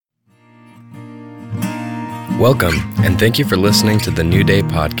Welcome, and thank you for listening to the New Day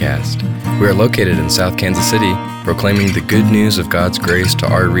podcast. We are located in South Kansas City, proclaiming the good news of God's grace to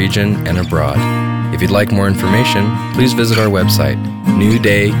our region and abroad. If you'd like more information, please visit our website,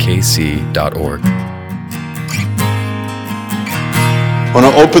 newdaykc.org. I want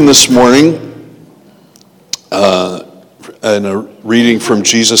to open this morning in a reading from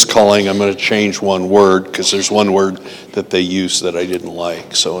Jesus Calling. I'm going to change one word because there's one word that they use that I didn't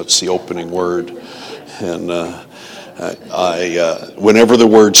like, so it's the opening word. And whenever the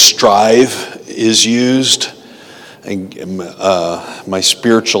word strive is used, my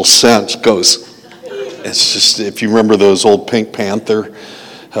spiritual sense goes, it's just, if you remember those old Pink Panther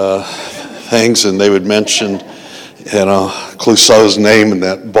things, and they would mention, Clouseau's name, and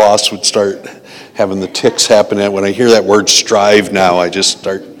that boss would start having the tics happen. When I hear that word strive now, I just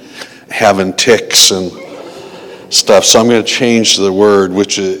start having tics and stuff. So I'm going to change the word,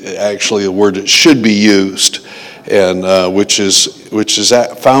 which is actually a word that should be used, and which is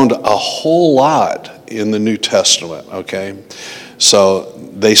found a whole lot in the New Testament. Okay, so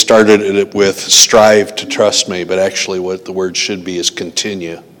they started it with strive to trust me, but actually what the word should be is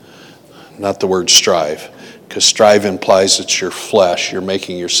continue, not the word strive, because strive implies it's your flesh. You're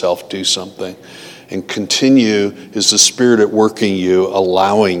making yourself do something, and continue is the Spirit at work in you,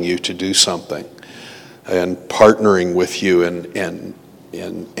 allowing you to do something and partnering with you in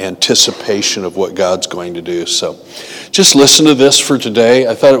anticipation of what God's going to do. So just listen to this for today.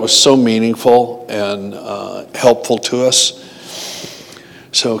 I thought it was so meaningful and helpful to us.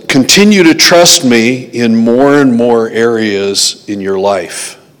 So continue to trust me in more and more areas in your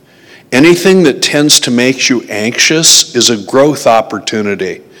life. Anything that tends to make you anxious is a growth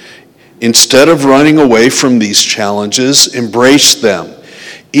opportunity. Instead of running away from these challenges, embrace them,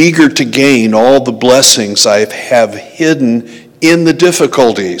 eager to gain all the blessings I have hidden in the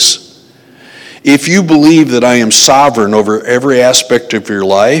difficulties. If you believe that I am sovereign over every aspect of your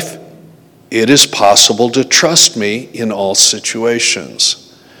life, it is possible to trust me in all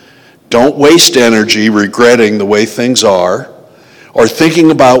situations. Don't waste energy regretting the way things are or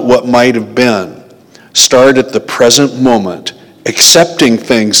thinking about what might have been. Start at the present moment, accepting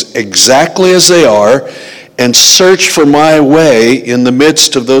things exactly as they are, and search for my way in the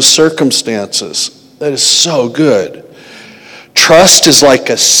midst of those circumstances. That is so good. Trust is like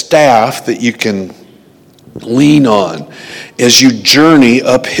a staff that you can lean on as you journey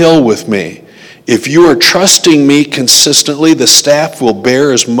uphill with me. If you are trusting me consistently, the staff will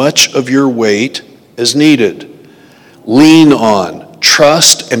bear as much of your weight as needed. Lean on,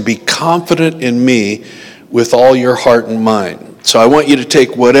 trust, and be confident in me with all your heart and mind. So I want you to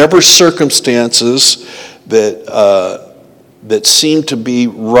take whatever circumstances that seem to be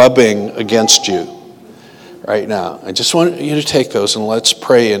rubbing against you right now. I just want you to take those, and let's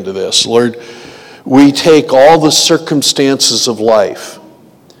pray into this. Lord, we take all the circumstances of life,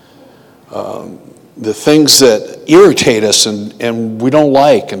 the things that irritate us and we don't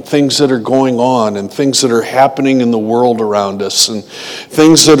like, and things that are going on, and things that are happening in the world around us, and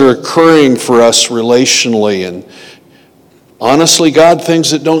things that are occurring for us relationally, and honestly, God,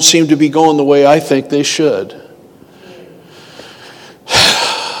 things that don't seem to be going the way I think they should.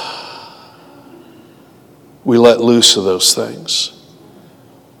 We let loose of those things.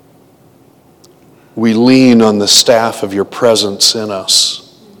 We lean on the staff of your presence in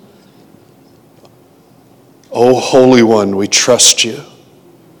us. O Holy One, we trust you.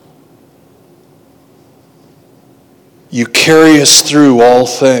 You carry us through all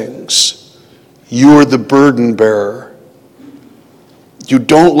things. You are the burden bearer. You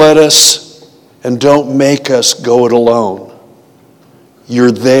don't let us and don't make us go it alone.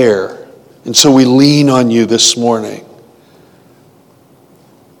 You're there. And so we lean on you this morning.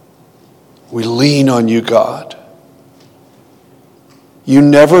 We lean on you, God. You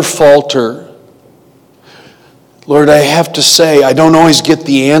never falter. Lord, I have to say, I don't always get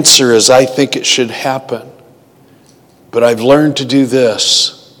the answer as I think it should happen. But I've learned to do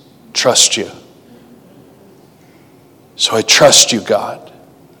this. Trust you. So I trust you, God.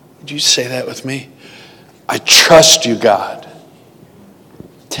 Would you say that with me? I trust you, God.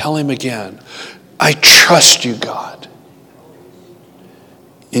 Tell him again. I trust you, God.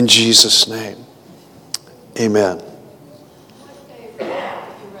 In Jesus' name. Amen. What day did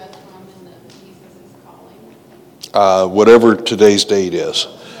you read from in the Jesus is Calling? Whatever today's date is.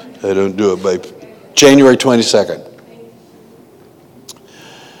 I don't do it by January 22nd.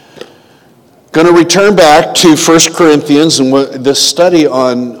 Going to return back to 1 Corinthians and the study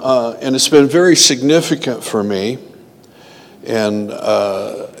on, and it's been very significant for me. And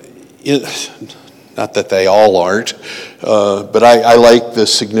Not that they all aren't, but I like the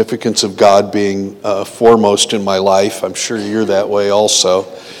significance of God being foremost in my life. I'm sure you're that way also.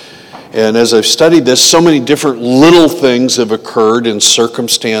 And as I've studied this, so many different little things have occurred in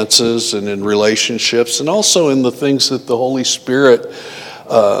circumstances and in relationships, and also in the things that the Holy Spirit,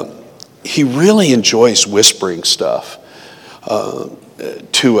 He really enjoys whispering stuff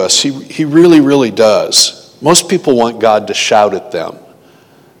to us. He really, really does. Most people want God to shout at them.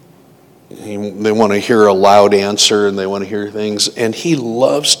 They want to hear a loud answer, and they want to hear things, and He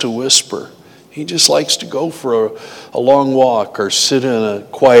loves to whisper. He just likes to go for a long walk or sit in a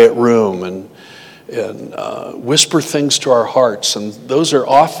quiet room and whisper things to our hearts, and those are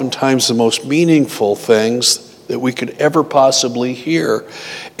oftentimes the most meaningful things that we could ever possibly hear.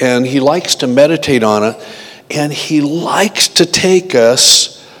 And He likes to meditate on it, and He likes to take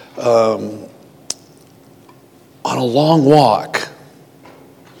us on a long walk,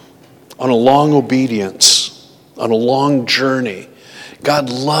 on a long obedience, on a long journey.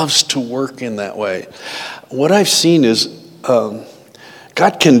 God loves to work in that way. What I've seen is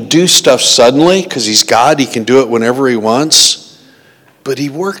God can do stuff suddenly because He's God. He can do it whenever He wants, but He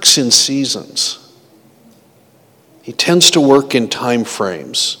works in seasons. He tends to work in time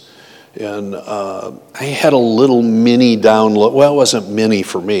frames. And I had a little mini download. Well, it wasn't mini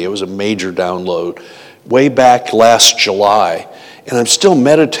for me. It was a major download way back last July. And I'm still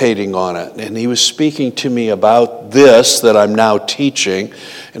meditating on it. And He was speaking to me about this that I'm now teaching,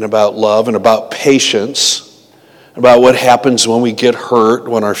 and about love and about patience, about what happens when we get hurt,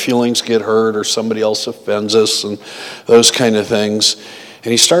 when our feelings get hurt or somebody else offends us and those kind of things.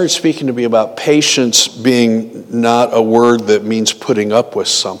 And He started speaking to me about patience being not a word that means putting up with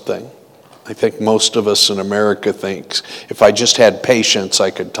something. I think most of us in America think if I just had patience, I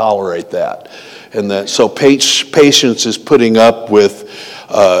could tolerate that. And that so patience is putting up with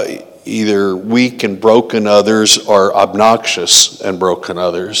either weak and broken others or obnoxious and broken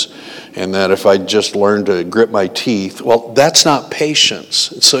others. And that if I just learned to grit my teeth, well, that's not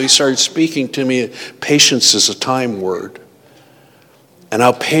patience. And so He started speaking to me, patience is a time word. And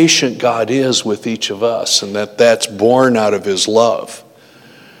how patient God is with each of us, and that's born out of His love.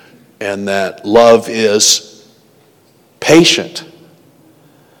 And that love is patient.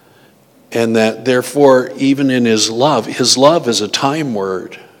 And that therefore, even in His love is a time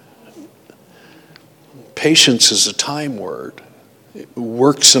word. Patience is a time word. It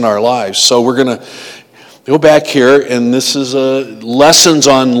works in our lives. So we're going to go back here, and this is lessons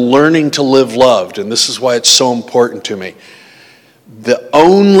on learning to live loved. And this is why it's so important to me. The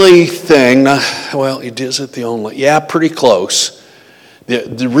only thing, well, is it the only? Yeah, pretty close.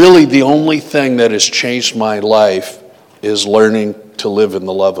 Really the only thing that has changed my life is learning to live in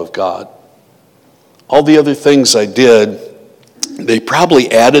the love of God. All the other things I did, they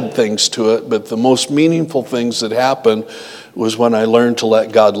probably added things to it, but the most meaningful things that happened was when I learned to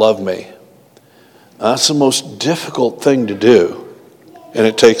let God love me. That's the most difficult thing to do, and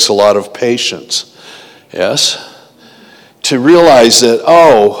it takes a lot of patience. Yes? To realize that,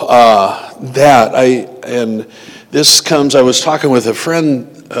 and this comes, I was talking with a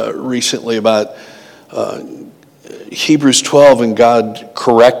friend recently about Hebrews 12 and God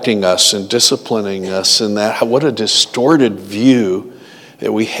correcting us and disciplining us, and that what a distorted view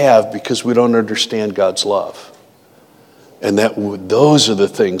that we have because we don't understand God's love. And that those are the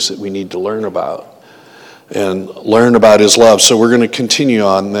things that we need to learn about and learn about His love. So we're going to continue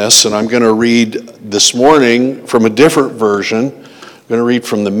on this, and I'm going to read this morning from a different version. I'm going to read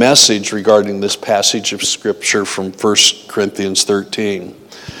from the Message regarding this passage of Scripture from 1 Corinthians 13.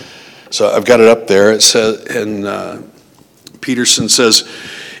 So I've got it up there. It says, and Peterson says,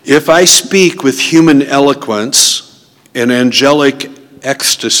 "If I speak with human eloquence and angelic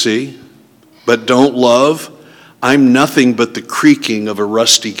ecstasy, but don't love, I'm nothing but the creaking of a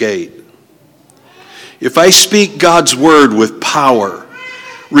rusty gate. If I speak God's word with power,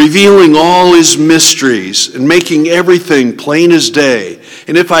 revealing all His mysteries and making everything plain as day,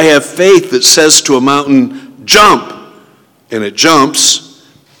 and if I have faith that says to a mountain, 'Jump,' and it jumps,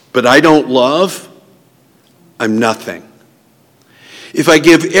 but I don't love, I'm nothing. If I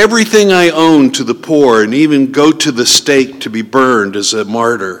give everything I own to the poor and even go to the stake to be burned as a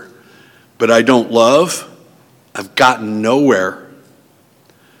martyr, but I don't love, I've gotten nowhere.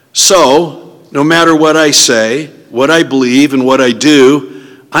 So, no matter what I say, what I believe, and what I do,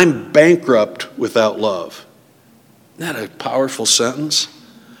 I'm bankrupt without love." Isn't that a powerful sentence?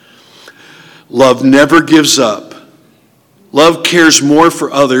 Love never gives up. Love cares more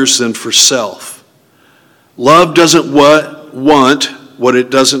for others than for self. Love doesn't want what it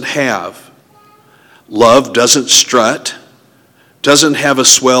doesn't have. Love doesn't strut, doesn't have a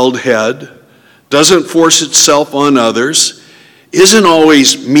swelled head, doesn't force itself on others, isn't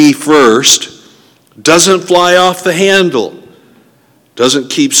always me first, doesn't fly off the handle,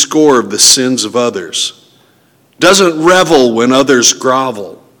 doesn't keep score of the sins of others, doesn't revel when others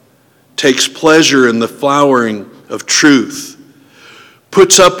grovel, takes pleasure in the flowering of truth,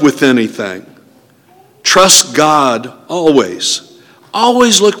 puts up with anything, trusts God always.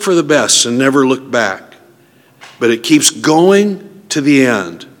 Always look for the best and never look back. But it keeps going to the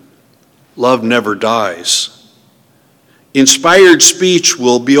end. Love never dies. Inspired speech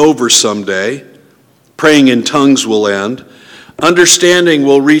will be over someday. Praying in tongues will end. Understanding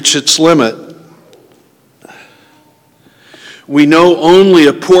will reach its limit. We know only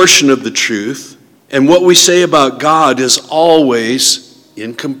a portion of the truth, and what we say about God is always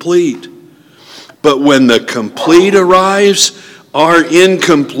incomplete. But when the complete arrives, our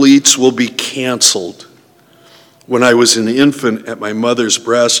incompletes will be canceled. When I was an infant at my mother's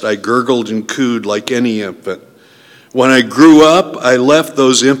breast, I gurgled and cooed like any infant. When I grew up, I left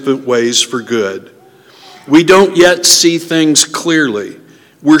those infant ways for good. We don't yet see things clearly.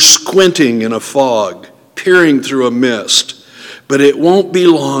 We're squinting in a fog, peering through a mist. But it won't be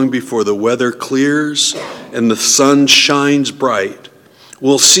long before the weather clears and the sun shines bright.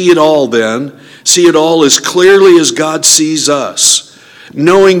 We'll see it all then, see it all as clearly as God sees us,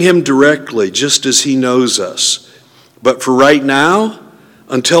 knowing him directly just as he knows us. But for right now,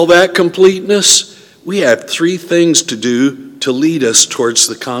 until that completeness, we have 3 things to do to lead us towards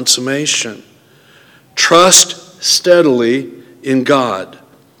the consummation. Trust steadily in God.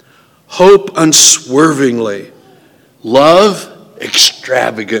 Hope unswervingly. Love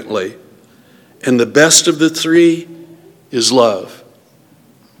extravagantly. And the best of the 3 is love.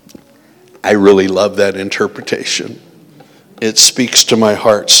 I really love that interpretation. It speaks to my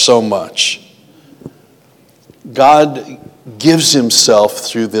heart so much. God gives himself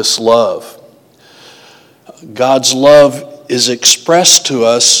through this love. God's love is expressed to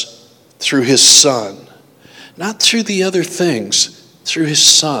us through his Son, not through the other things, through his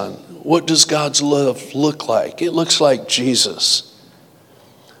Son. What does God's love look like? It looks like Jesus.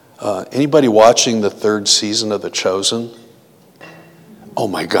 Anybody watching the 3rd season of The Chosen? Oh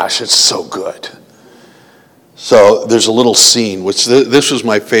my gosh, it's so good. So there's a little scene, which this was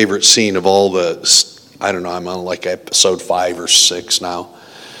my favorite scene of all the, I don't know, I'm on like episode 5 or 6 now.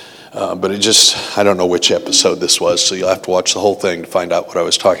 But I don't know which episode this was, so you'll have to watch the whole thing to find out what I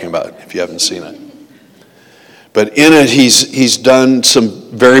was talking about if you haven't seen it. But in it, he's done some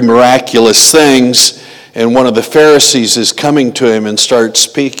very miraculous things, and one of the Pharisees is coming to him and starts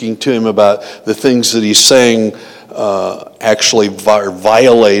speaking to him about the things that he's saying actually are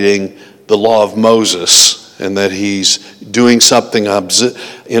violating the law of Moses, and that he's doing something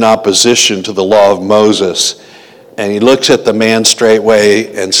in opposition to the law of Moses. And he looks at the man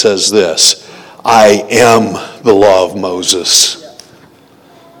straightway and says this, I am the law of Moses.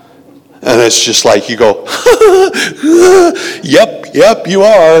 And it's just like you go, yep, you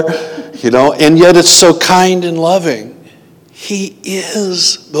are. And yet it's so kind and loving. He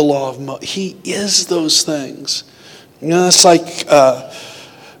is the law of Moses. He is those things. It's like, I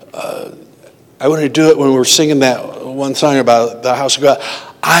want to do it when we were singing that one song about the house of God.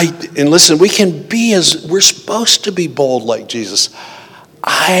 And listen, we're supposed to be bold like Jesus.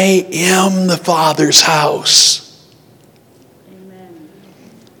 I am the Father's house. Amen.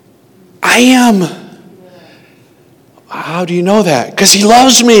 I am. How do you know that? Because he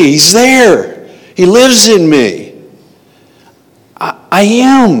loves me. He's there. He lives in me. I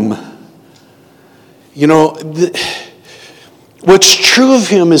am. What's true of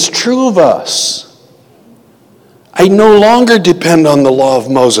him is true of us. I no longer depend on the law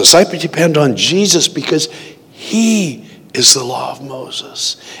of Moses. I depend on Jesus because he is the law of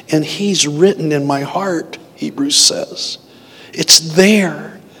Moses. And he's written in my heart, Hebrews says. It's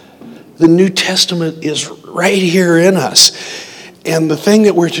there. The New Testament is right here in us. And the thing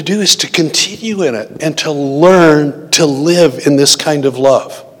that we're to do is to continue in it and to learn to live in this kind of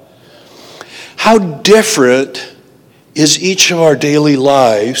love. How different is each of our daily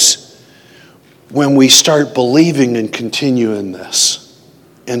lives when we start believing and continue in this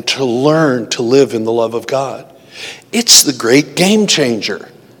and to learn to live in the love of God. It's the great game changer.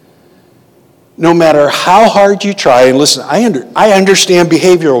 No matter how hard you try, and listen, I understand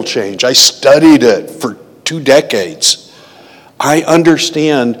behavioral change. I studied it for 2 decades. I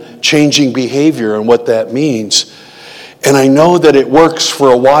understand changing behavior and what that means. And I know that it works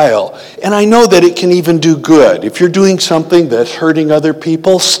for a while. And I know that it can even do good. If you're doing something that's hurting other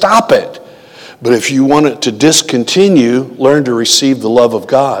people, stop it. But if you want it to discontinue, learn to receive the love of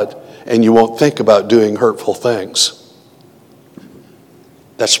God, and you won't think about doing hurtful things.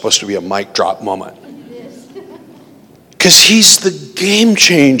 That's supposed to be a mic drop moment. Because he's the game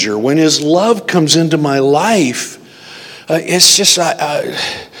changer. When his love comes into my life, it's just,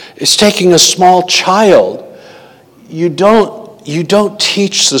 it's taking a small child. You don't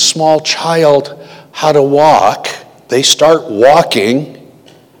teach the small child how to walk. They start walking,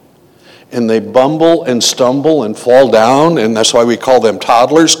 and they bumble and stumble and fall down, and that's why we call them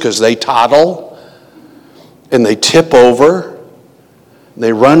toddlers, because they toddle, and they tip over.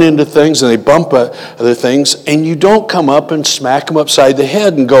 They run into things and they bump other things, and you don't come up and smack them upside the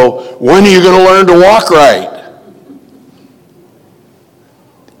head and go, when are you going to learn to walk right?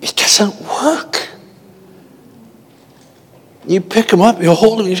 It doesn't work. You pick them up, you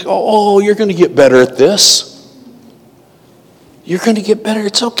hold them, you go, oh, you're going to get better at this. You're going to get better,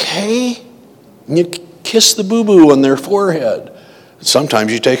 it's okay. And you kiss the boo-boo on their forehead.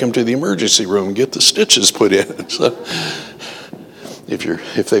 Sometimes you take them to the emergency room and get the stitches put in. So,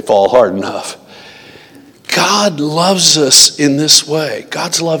 if they fall hard enough. God loves us in this way.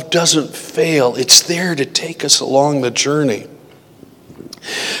 God's love doesn't fail. It's there to take us along the journey.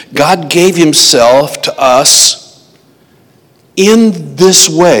 God gave himself to us in this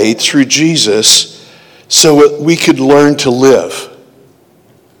way through Jesus so that we could learn to live,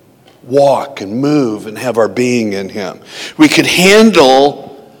 walk and move and have our being in him. We could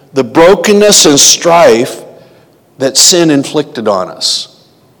handle the brokenness and strife that sin inflicted on us.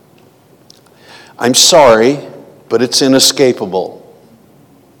 I'm sorry, but it's inescapable.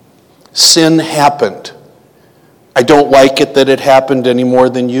 Sin happened. I don't like it that it happened any more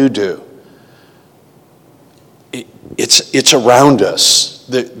than you do. It's around us.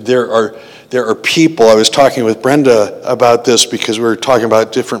 There are people. I was talking with Brenda about this because we were talking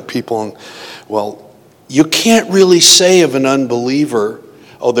about different people. And, well, you can't really say of an unbeliever,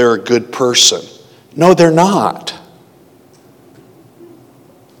 oh, they're a good person. No, they're not.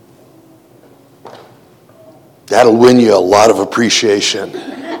 That'll win you a lot of appreciation.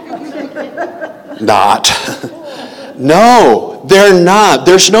 Not. No, they're not.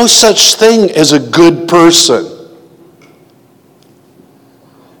 There's no such thing as a good person.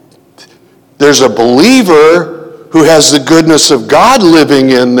 There's a believer who has the goodness of God living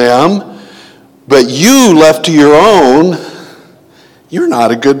in them, but you, left to your own, you're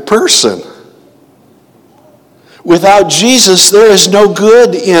not a good person. Without Jesus, there is no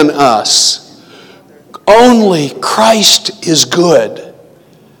good in us. Only Christ is good.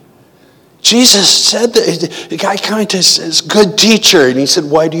 Jesus said that. The guy kind of says, good teacher. And he said,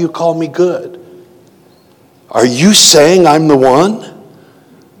 why do you call me good? Are you saying I'm the one?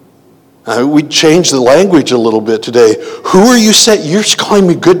 We changed the language a little bit today. Who are you saying? You're calling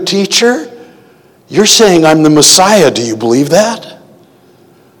me good teacher? You're saying I'm the Messiah. Do you believe that?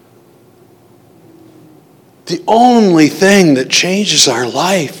 The only thing that changes our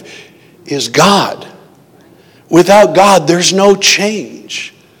life is God. Without God, there's no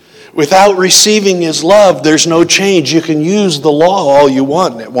change. Without receiving his love, there's no change. You can use the law all you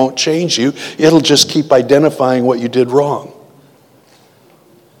want, and it won't change you. It'll just keep identifying what you did wrong.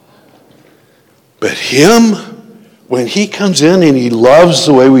 But him, when he comes in and he loves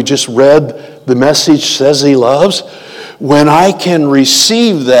the way we just read the message says he loves, when I can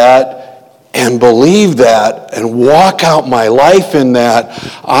receive that and believe that and walk out my life in that,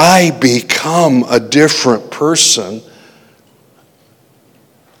 I become a different person.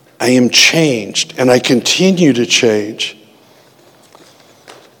 I am changed, and I continue to change.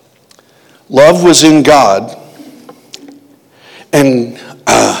 Love was in God, and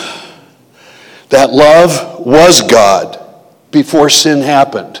that love was God before sin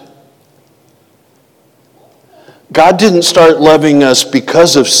happened. God didn't start loving us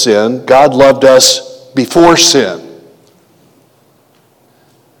because of sin. God loved us before sin.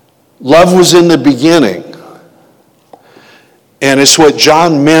 Love was in the beginning. And it's what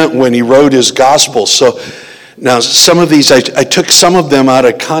John meant when he wrote his gospel. So now some of these, I took some of them out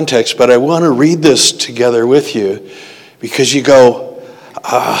of context, but I want to read this together with you because you go,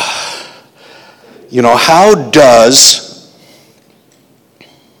 how does...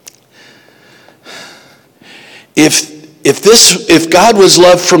 If God was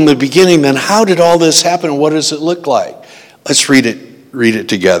love from the beginning, then how did all this happen? What does it look like? Let's read it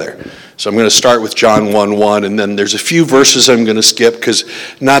together. So I'm going to start with John 1:1, and then there's a few verses I'm going to skip because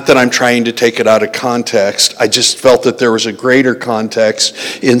not that I'm trying to take it out of context. I just felt that there was a greater context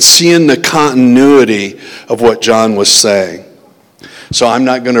in seeing the continuity of what John was saying. So I'm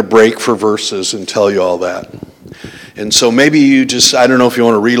not going to break for verses and tell you all that. And so maybe you just, I don't know if you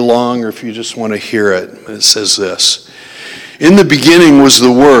want to read along or if you just want to hear it. It says this. In the beginning was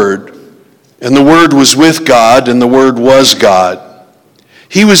the Word, and the Word was with God, and the Word was God.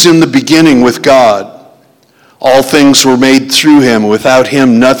 He was in the beginning with God. All things were made through him. Without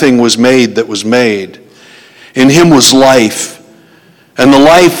him, nothing was made that was made. In him was life, and the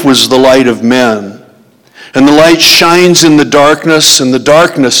life was the light of men. And the light shines in the darkness, and the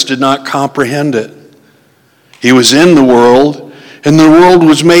darkness did not comprehend it. He was in the world, and the world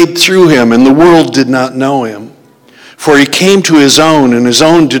was made through him, and the world did not know him. For he came to his own, and his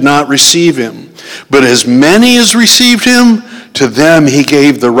own did not receive him. But as many as received him, to them he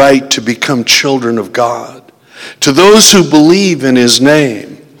gave the right to become children of God, to those who believe in his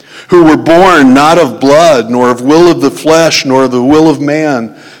name, who were born not of blood, nor of will of the flesh, nor of the will of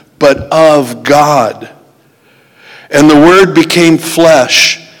man, but of God. And the Word became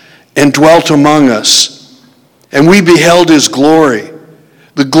flesh and dwelt among us, and we beheld his glory.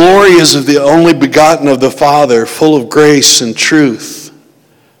 The glory is of the only begotten of the Father, full of grace and truth.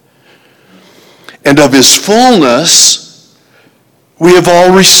 And of his fullness we have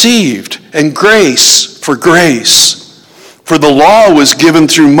all received, and grace for grace. For the law was given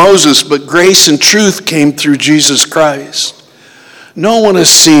through Moses, but grace and truth came through Jesus Christ. No one has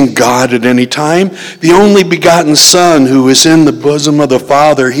seen God at any time. The only begotten Son, who is in the bosom of the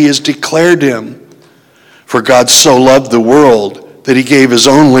Father, he has declared him. For God so loved the world that he gave his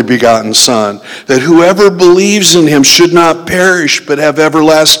only begotten Son, that whoever believes in him should not perish but have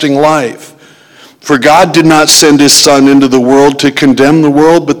everlasting life. For God did not send his Son into the world to condemn the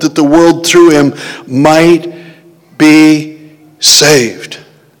world, but that the world through him might be saved.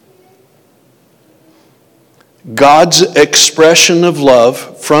 God's expression of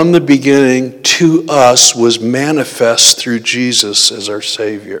love from the beginning to us was manifest through Jesus as our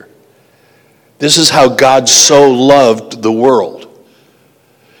Savior. This is how God so loved the world.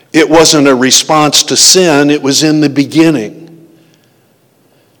 It wasn't a response to sin, it was in the beginning.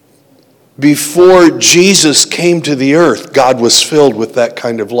 Before Jesus came to the earth, God was filled with that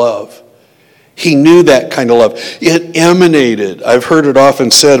kind of love. He knew that kind of love. It emanated. I've heard it often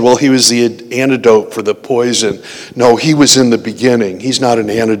said, well, he was the antidote for the poison. No, he was in the beginning. He's not an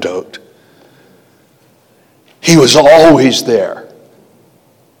antidote. He was always there.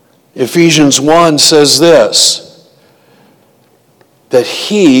 Ephesians 1 says this, that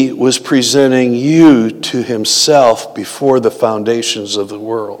he was presenting you to himself before the foundations of the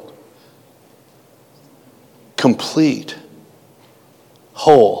world. Complete,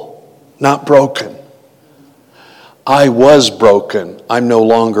 whole, not broken. I was broken. I'm no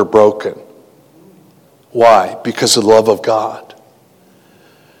longer broken. Why? Because of the love of God.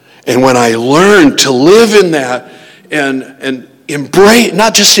 And when I learned to live in that and embrace,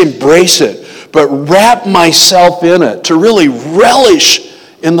 not just embrace it, but wrap myself in it, to really relish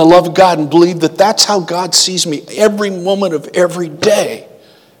in the love of God and believe that that's how God sees me every moment of every day,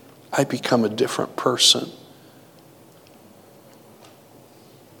 I become a different person.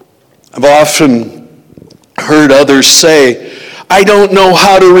 I've often heard others say, I don't know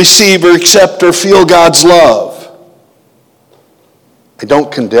how to receive or accept or feel God's love. I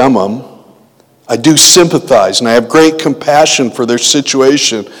don't condemn them. I do sympathize, and I have great compassion for their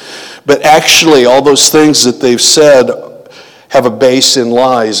situation. But actually, all those things that they've said have a base in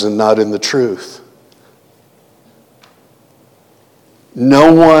lies and not in the truth.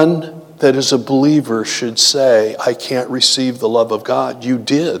 No one that is a believer should say, I can't receive the love of God. You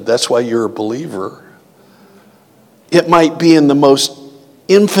did. That's why you're a believer. It might be in the most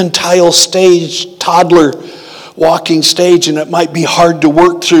infantile stage, toddler walking stage, and it might be hard to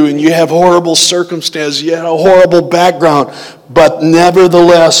work through, and you have horrible circumstances, you have a horrible background, but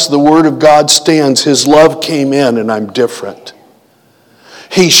nevertheless, the Word of God stands. His love came in, and I'm different.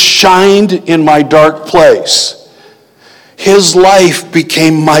 He shined in my dark place. His life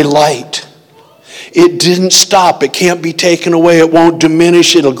became my light. It didn't stop. It can't be taken away. It won't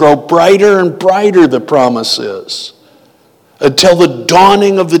diminish. It'll grow brighter and brighter, the promise is, until the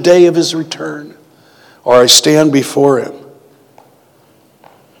dawning of the day of his return, or I stand before him.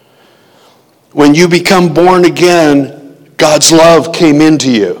 When you become born again, God's love came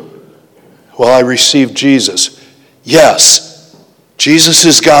into you. Well, I received Jesus. Yes, Jesus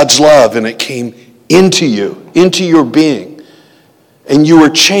is God's love, and it came into you, into your being. And you were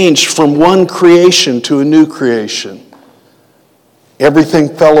changed from one creation to a new creation. Everything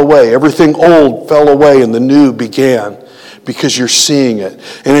fell away. Everything old fell away, and the new began because you're seeing it.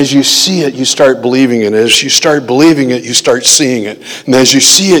 And as you see it, you start believing it. As you start believing it, you start seeing it. And as you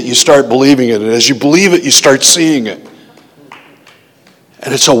see it, you start believing it. And as you believe it, you start seeing it.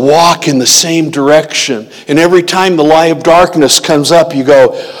 And it's a walk in the same direction. And every time the lie of darkness comes up, you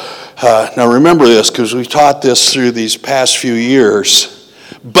go, now remember this, because we taught this through these past few years.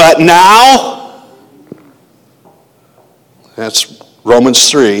 But now, that's Romans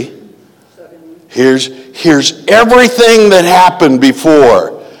 3. Here's everything that happened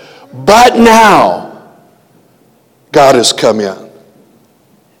before. But now, God has come in.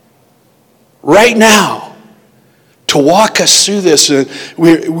 Right now, to walk us through this.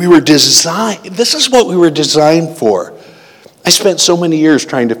 We were designed, this is what we were designed for. I spent so many years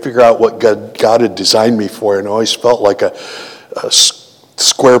trying to figure out what God had designed me for, and I always felt like a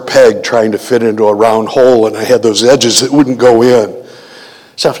square peg trying to fit into a round hole, and I had those edges that wouldn't go in.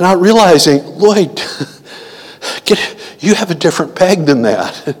 So I'm not realizing, Lloyd, you have a different peg than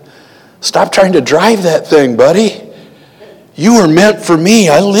that. Stop trying to drive that thing, buddy. You are meant for me.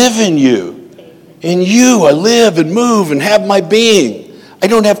 I live in you. In you, I live and move and have my being. I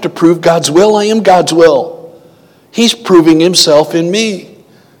don't have to prove God's will. I am God's will. He's proving himself in me.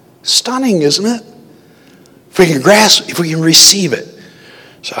 Stunning, isn't it? If we can grasp, if we can receive it.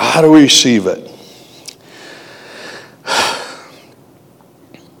 So how do we receive it?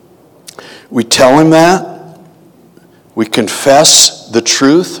 We tell him that. We confess the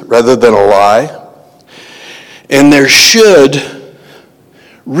truth rather than a lie. And there should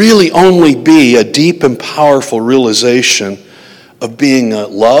really only be a deep and powerful realization of being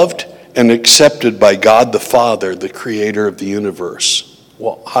loved and accepted by God the Father, the creator of the universe.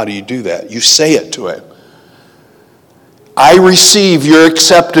 Well, how do you do that? You say it to him. I receive your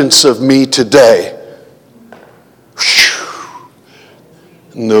acceptance of me today.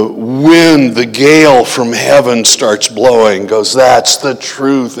 And the wind, the gale from heaven starts blowing, goes, that's the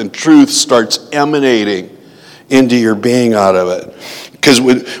truth, and truth starts emanating into your being out of it. Because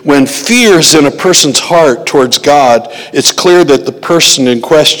when fear is in a person's heart towards God, it's clear that the person in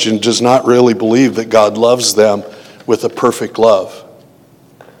question does not really believe that God loves them with a perfect love.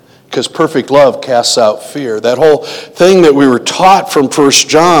 Because perfect love casts out fear. That whole thing that we were taught from 1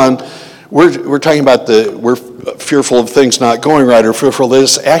 John, we're talking about we're fearful of things not going right or fearful of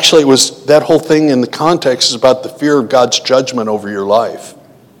this. Actually, it was that whole thing in the context is about the fear of God's judgment over your life.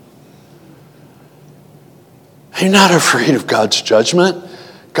 I'm not afraid of God's judgment.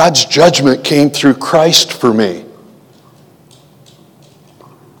 God's judgment came through Christ for me.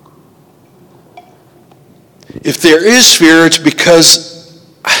 If there is fear, it's because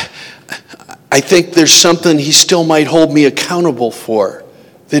I think there's something he still might hold me accountable for,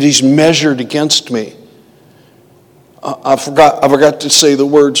 that he's measured against me. I forgot to say the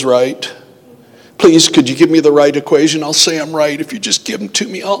words right. Please, could you give me the right equation? I'll say I'm right. If you just give them to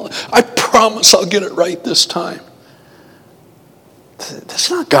me, I promise I'll get it right this time. That's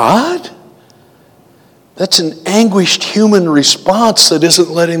not God. That's an anguished human response that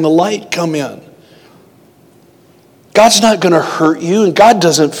isn't letting the light come in. God's not going to hurt you, and God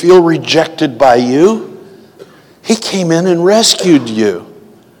doesn't feel rejected by you. He came in and rescued you.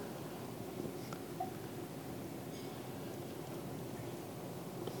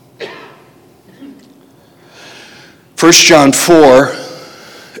 First John 4,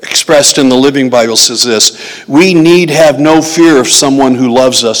 expressed in the Living Bible, says this: we need have no fear of someone who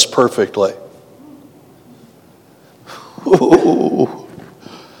loves us perfectly. Ooh.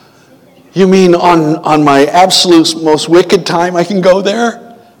 You mean on my absolute most wicked time I can go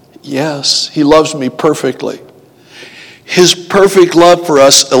there? Yes, he loves me perfectly. His perfect love for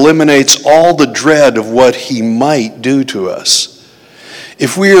us eliminates all the dread of what he might do to us.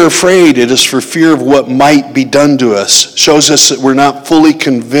 If we are afraid, it is for fear of what might be done to us. Shows us that we're not fully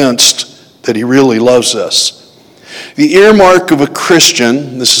convinced that he really loves us. The earmark of a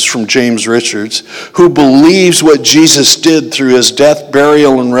Christian, this is from James Richards, who believes what Jesus did through his death,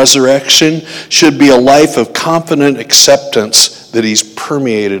 burial, and resurrection, should be a life of confident acceptance that he's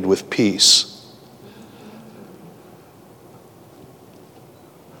permeated with peace.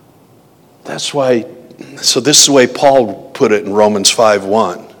 That's why, so this is the way Paul put it in Romans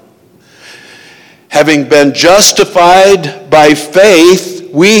 5:1. Having been justified by faith,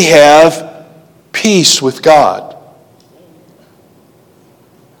 we have peace with God.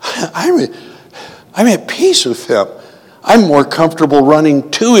 I'm at peace with him. I'm more comfortable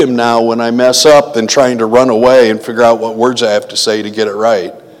running to him now when I mess up than trying to run away and figure out what words I have to say to get it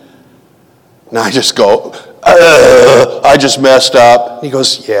right. Now I just go, I just messed up. He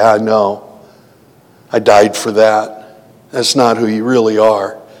goes, yeah, I know. I died for that. That's not who you really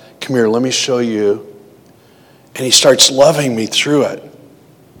are. Come here, let me show you. And he starts loving me through it.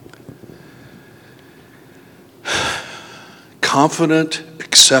 Confident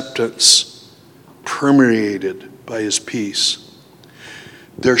acceptance permeated by his peace.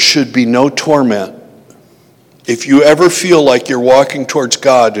 There should be no torment. If you ever feel like you're walking towards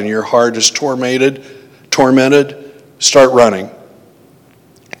God and your heart is tormented, start running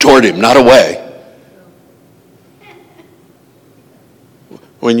toward him, not away.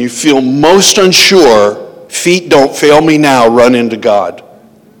 when you feel most unsure, feet don't fail me now, run into God.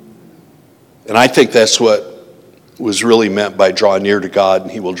 And I think that's what was really meant by draw near to God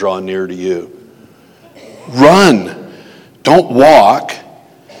and he will draw near to you. Run. Don't walk.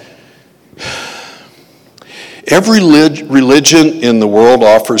 Every religion in the world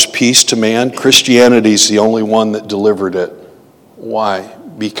offers peace to man. Christianity is the only one that delivered it. Why?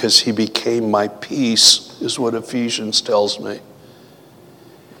 Because he became my peace, is what Ephesians tells me.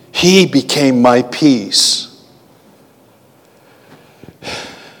 He became my peace.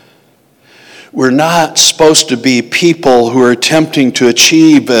 We're not supposed to be people who are attempting to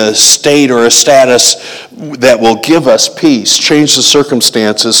achieve a state or a status that will give us peace, change the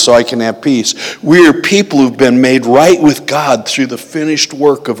circumstances so I can have peace. We are people who've been made right with God through the finished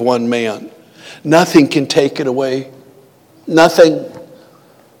work of one man. Nothing can take it away. Nothing.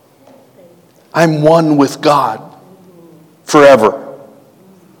 I'm one with God forever.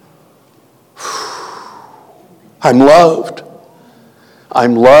 I'm loved.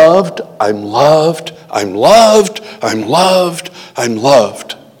 I'm loved, I'm loved, I'm loved, I'm loved, I'm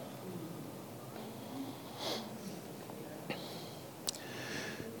loved.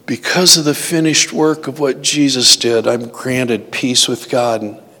 Because of the finished work of what Jesus did, I'm granted peace with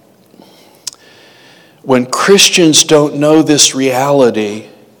God. When Christians don't know this reality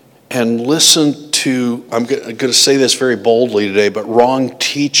and listen to, I'm going to say this very boldly today, but wrong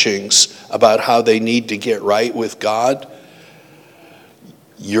teachings about how they need to get right with God,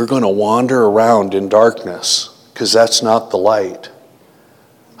 you're going to wander around in darkness because that's not the light.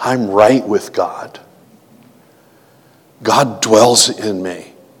 I'm right with God. God dwells in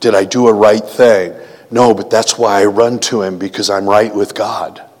me. Did I do a right thing? No, but that's why I run to him, because I'm right with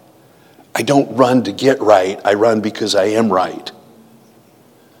God. I don't run to get right. I run because I am right.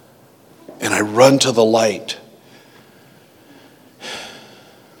 And I run to the light.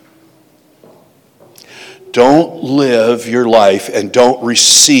 Don't live your life and don't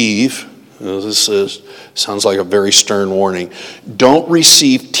receive, sounds like a very stern warning. Don't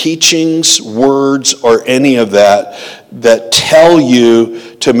receive teachings, words, or any of that tell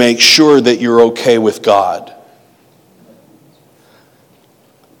you to make sure that you're okay with God.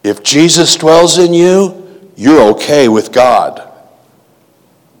 If Jesus dwells in you, you're okay with God.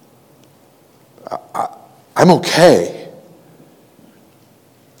 I'm okay.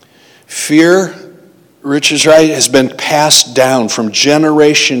 Fear, Rich is right, has been passed down from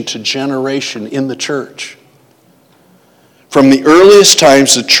generation to generation in the church. From the earliest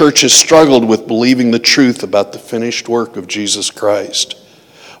times, the church has struggled with believing the truth about the finished work of Jesus Christ.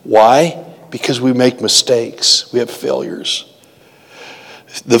 Why? Because we make mistakes. We have failures.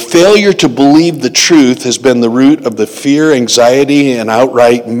 The failure to believe the truth has been the root of the fear, anxiety, and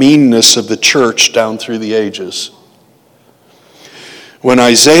outright meanness of the church down through the ages. When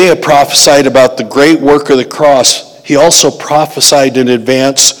Isaiah prophesied about the great work of the cross, he also prophesied in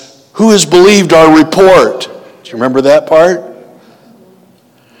advance, who has believed our report? Do you remember that part?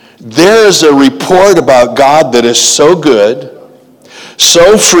 There is a report about God that is so good,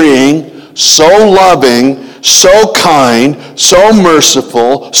 so freeing, so loving, so kind, so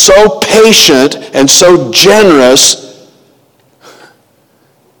merciful, so patient, and so generous,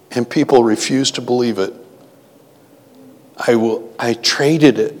 and people refuse to believe it. I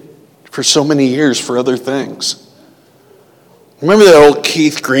traded it for so many years for other things. Remember that old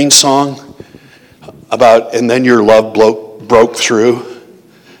Keith Green song about, and then your love broke through?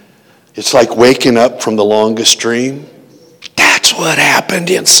 It's like waking up from the longest dream. That's what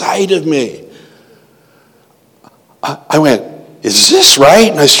happened inside of me. I went, is this right?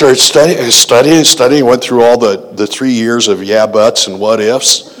 And I started studying, went through all the 3 years of yeah, buts and what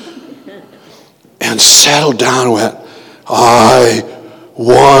ifs, and settled down and went, I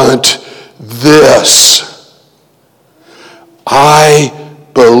want this. I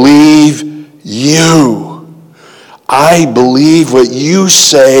believe you. I believe what you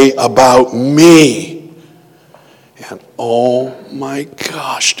say about me. And oh my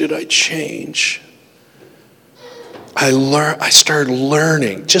gosh, did I change. I started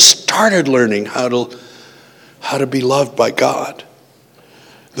learning how to be loved by God.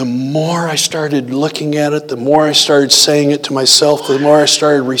 The more I started looking at it, the more I started saying it to myself, the more I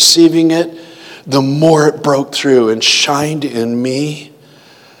started receiving it, the more it broke through and shined in me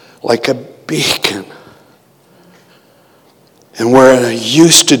like a beacon. And where I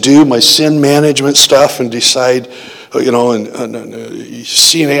used to do my sin management stuff and decide, and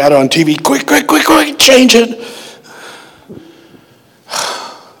seeing it out on TV, quick, change it.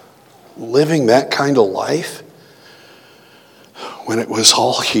 Living that kind of life, when it was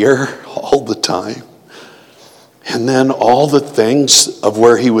all here all the time, And then all the things of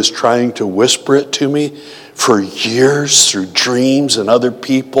where he was trying to whisper it to me for years through dreams and other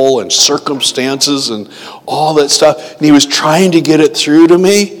people and circumstances and all that stuff. And he was trying to get it through to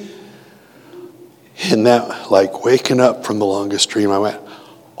me. And that, like waking up from the longest dream, I went,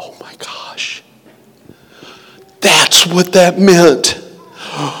 oh my gosh. That's what that meant.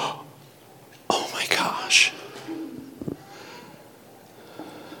 Oh my gosh.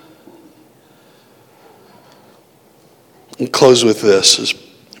 And close with this. As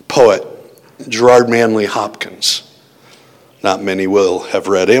poet Gerard Manley Hopkins. Not many will have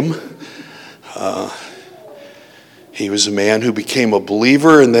read him. He was a man who became a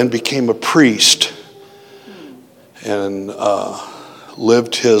believer and then became a priest and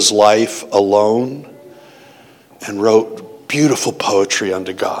lived his life alone and wrote beautiful poetry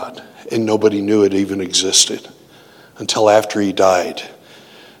unto God. And nobody knew it even existed until after he died.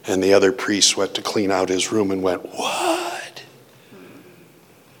 And the other priests went to clean out his room and went, what?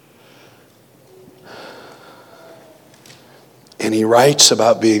 And he writes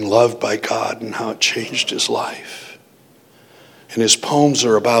about being loved by God and how it changed his life. And his poems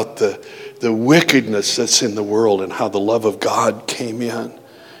are about the wickedness that's in the world and how the love of God came in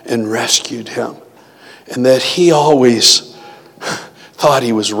and rescued him. And that he always thought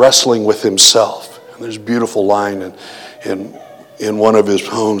he was wrestling with himself. And there's a beautiful line in one of his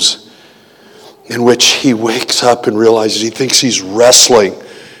poems in which he wakes up and realizes he thinks he's wrestling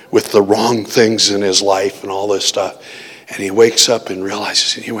with the wrong things in his life and all this stuff. And he wakes up and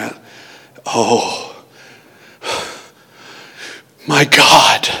realizes, and he went, oh, my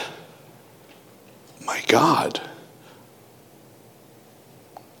God. My God.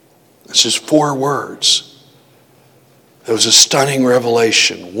 It's just 4 words. It was a stunning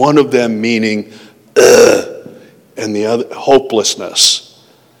revelation. One of them meaning, and the other, hopelessness.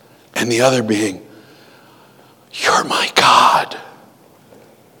 And the other being, you're my God.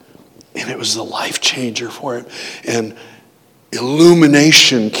 And it was the life changer for him. And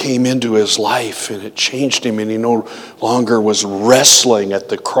illumination came into his life and it changed him, and he no longer was wrestling at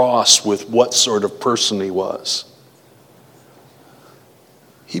the cross with what sort of person he was.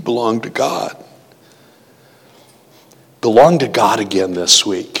 He belonged to God. Belong to God again this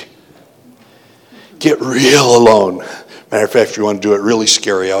week. Get real alone. Matter of fact, if you want to do it really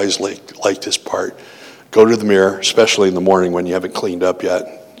scary, I always like this part. Go to the mirror, especially in the morning when you haven't cleaned up yet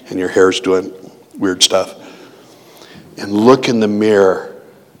and your hair's doing weird stuff. And look in the mirror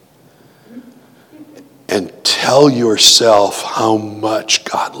and tell yourself how much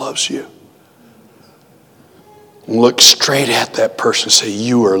God loves you. And look straight at that person and say,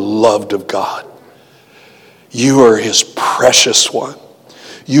 you are loved of God. You are his precious one.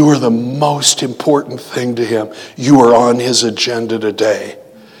 You are the most important thing to him. You are on his agenda today.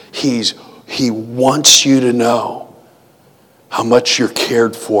 He wants you to know how much you're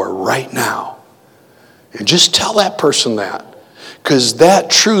cared for right now. And just tell that person that, because that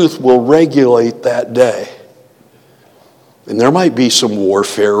truth will regulate that day. And there might be some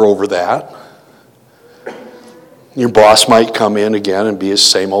warfare over that. Your boss might come in again and be his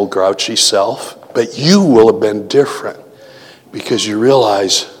same old grouchy self, but you will have been different because you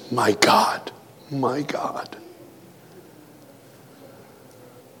realize, my God, my God.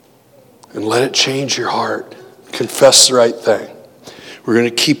 And let it change your heart. Confess the right thing. We're going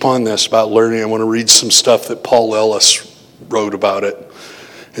to keep on this about learning. I want to read some stuff that Paul Ellis wrote about it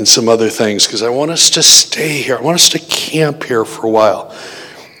and some other things, because I want us to stay here. I want us to camp here for a while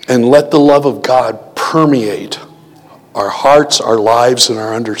and let the love of God permeate our hearts, our lives, and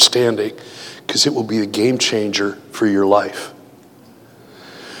our understanding, because it will be a game changer for your life.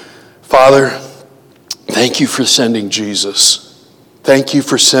 Father, thank you for sending Jesus. Thank you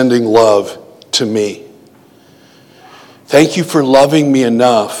for sending love to me. Thank you for loving me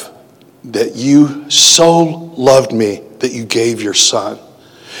enough that you so loved me that you gave your son.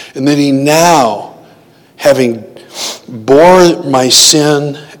 And that he now, having bore my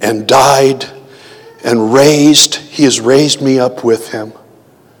sin and died and raised, he has raised me up with him.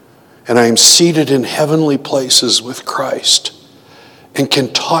 And I am seated in heavenly places with Christ and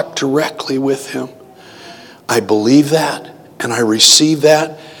can talk directly with him. I believe that and I receive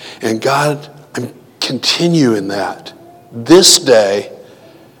that. And God, I'm continue in that. This day,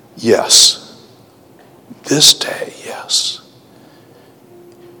 yes. This day, yes.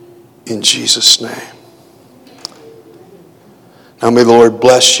 In Jesus' name. Now may the Lord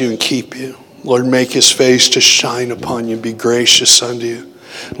bless you and keep you. Lord, make his face to shine upon you and be gracious unto you.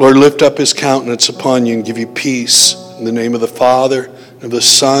 Lord, lift up his countenance upon you and give you peace. In the name of the Father, and of the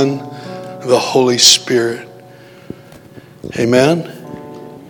Son, and of the Holy Spirit. Amen.